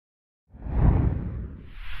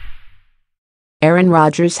Aaron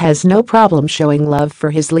Rodgers has no problem showing love for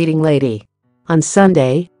his leading lady. On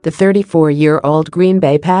Sunday, the 34-year-old Green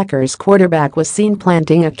Bay Packers quarterback was seen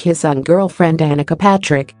planting a kiss on girlfriend Danica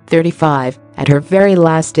Patrick, 35, at her very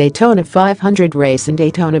last Daytona 500 race in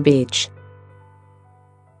Daytona Beach.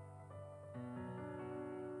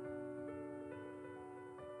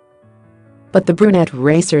 But the brunette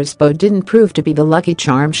racer's beau didn't prove to be the lucky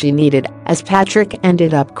charm she needed, as Patrick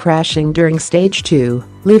ended up crashing during Stage 2,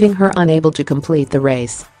 leaving her unable to complete the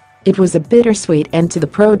race. It was a bittersweet end to the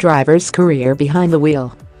pro driver's career behind the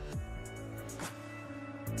wheel.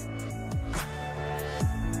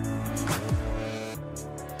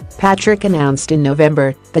 Patrick announced in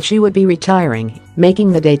November that she would be retiring,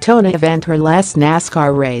 making the Daytona event her last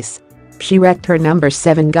NASCAR race. She wrecked her number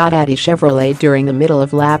 7 GoDaddy Chevrolet during the middle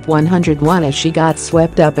of lap 101 as she got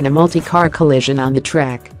swept up in a multi-car collision on the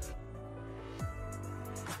track.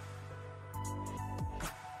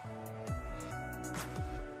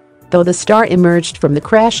 Though the star emerged from the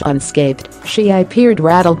crash unscathed, she appeared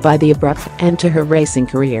rattled by the abrupt end to her racing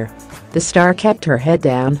career. The star kept her head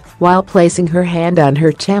down while placing her hand on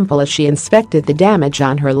her temple as she inspected the damage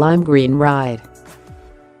on her lime green ride.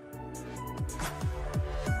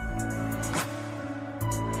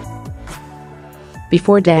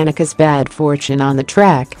 Before Danica's bad fortune on the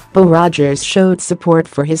track, Beau Rodgers showed support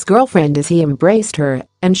for his girlfriend as he embraced her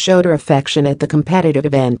and showed her affection at the competitive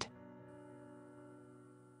event.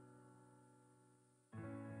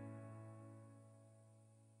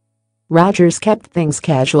 Rodgers kept things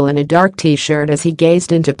casual in a dark t-shirt as he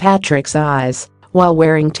gazed into Patrick's eyes while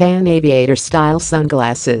wearing tan aviator-style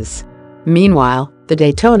sunglasses. Meanwhile, the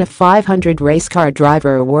Daytona 500 race car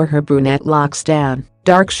driver wore her brunette locks down,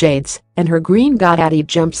 dark shades, and her green GoDaddy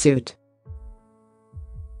jumpsuit.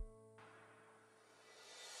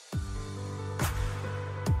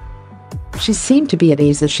 She seemed to be at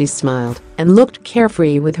ease as she smiled and looked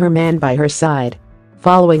carefree with her man by her side.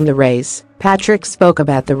 Following the race, Patrick spoke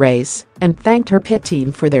about the race and thanked her pit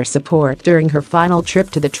team for their support during her final trip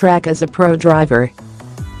to the track as a pro driver.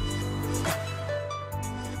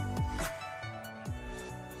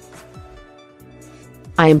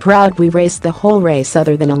 "I am proud we raced the whole race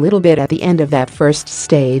other than a little bit at the end of that first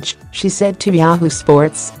stage," she said to Yahoo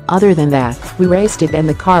Sports. "Other than that, we raced it and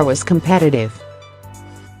the car was competitive."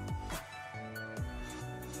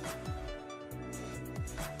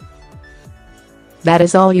 That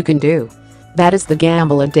is all you can do. That is the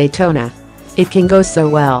gamble at Daytona. It can go so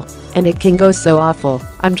well, and it can go so awful.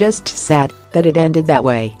 I'm just sad that it ended that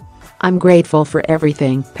way. I'm grateful for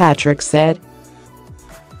everything," Patrick said.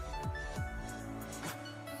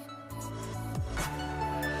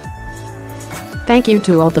 "Thank you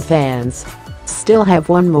to all the fans. Still have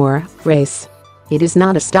one more race. It is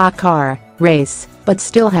not a stock car race, but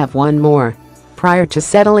still have one more." Prior to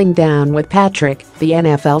settling down with Patrick, the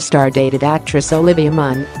NFL star dated actress Olivia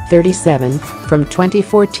Munn, 37, from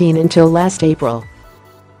 2014 until last April.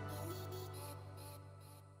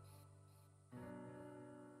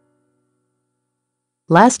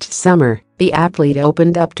 Last summer, the athlete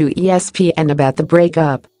opened up to ESPN about the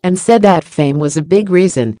breakup and said that fame was a big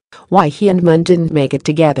reason why he and Munn didn't make it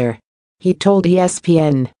together. He told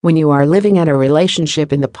ESPN, "When you are living at a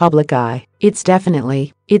relationship in the public eye, it's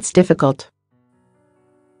difficult.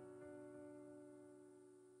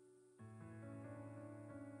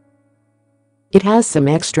 It has some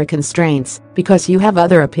extra constraints because you have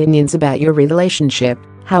other opinions about your relationship,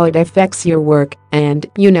 how it affects your work, and,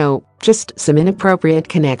 just some inappropriate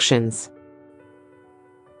connections."